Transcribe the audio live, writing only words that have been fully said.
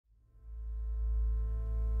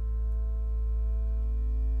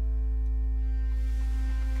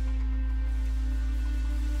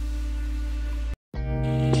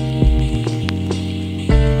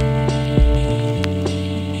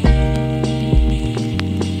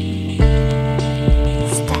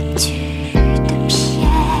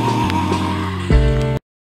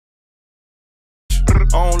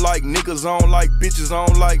like niggas, I don't like bitches, I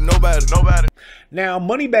don't like nobody. Now,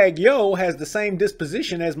 Bagg Yo has the same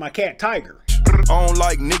disposition as my cat Tiger. I don't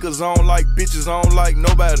like niggas, I don't like bitches, I don't like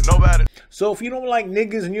nobody. So if you don't like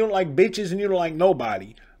niggas and you don't like bitches and you don't like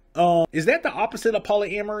nobody, is that the opposite of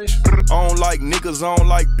polyamorous? I don't like niggas, I don't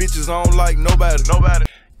like bitches, I don't like nobody.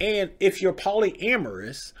 And if you're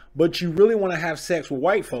polyamorous, but you really want to have sex with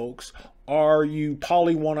white folks, are you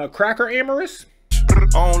wanna cracker amorous?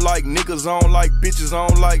 I don't like niggas, I don't like bitches, I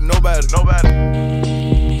don't like nobody.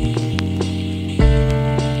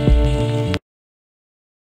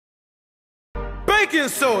 Baking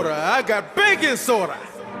soda, I got baking soda.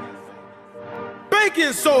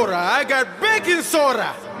 Baking soda, I got baking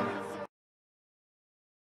soda.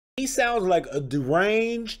 He sounds like a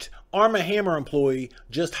deranged Arm & Hammer employee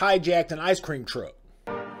just hijacked an ice cream truck.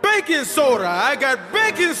 Baking soda, I got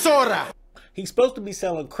baking soda. He's supposed to be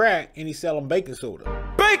selling crack and he's selling baking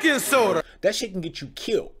soda. Baking soda. That shit can get you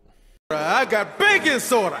killed. I got baking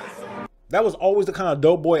soda. That was always the kind of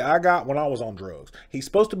dope boy I got when I was on drugs. He's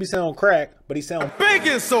supposed to be selling crack, but he's selling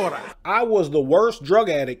baking soda. I was the worst drug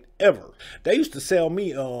addict ever. They used to sell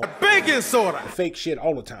me baking soda, fake shit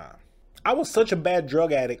all the time. I was such a bad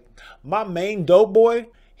drug addict. My main dope boy,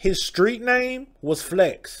 his street name was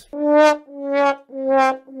Flex.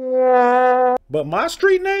 But my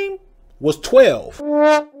street name was 12.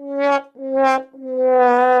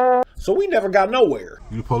 So we never got nowhere.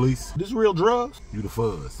 You the police? This real drugs? You the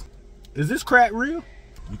fuzz? Is this crack real?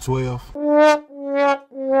 You 12? We'll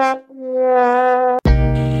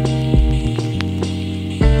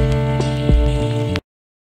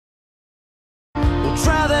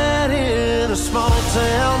try that in a small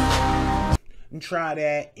town. Try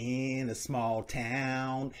that in a small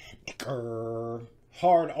town.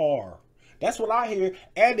 Hard R. That's what I hear.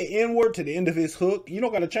 Add the N-word to the end of his hook. You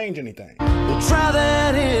don't got to change anything. We'll try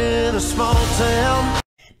that in a small town.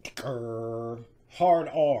 Hard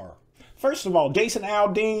R. First of all, Jason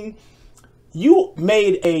Aldean, you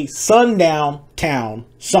made a Sundown Town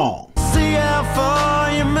song. See how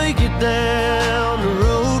far you make it down the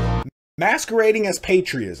road. Masquerading as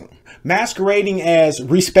patriotism. Masquerading as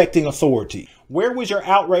respecting authority. Where was your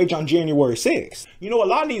outrage on January 6th? You know, a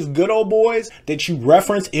lot of these good old boys that you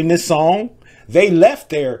reference in this song, they left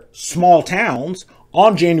their small towns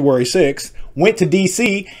on January 6th, went to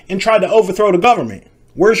DC, and tried to overthrow the government.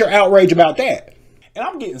 Where's your outrage about that? And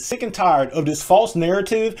I'm getting sick and tired of this false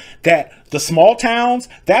narrative that the small towns,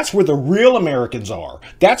 that's where the real Americans are.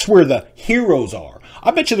 That's where the heroes are.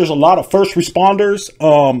 I bet you there's a lot of first responders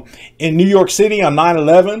in New York City on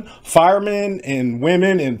 9/11, firemen and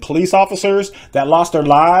women and police officers that lost their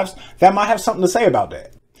lives that might have something to say about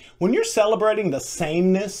that. When you're celebrating the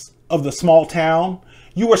sameness of the small town,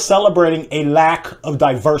 you are celebrating a lack of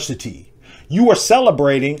diversity. You are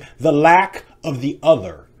celebrating the lack of the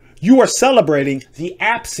other. You are celebrating the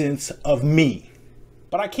absence of me.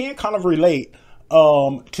 But I can't kind of relate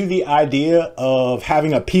to the idea of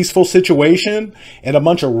having a peaceful situation and a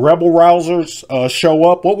bunch of rebel rousers show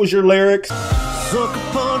up. What was your lyrics? Sucker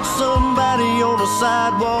punch somebody on the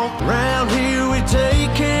sidewalk. Round here we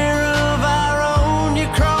take care of our own. You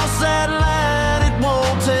cross that line, it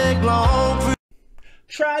won't take long.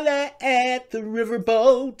 Try that at the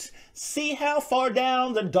riverboat. See how far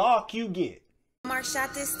down the dock you get. Mark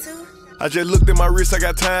shot this too. I just looked at my wrist, I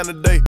got time today.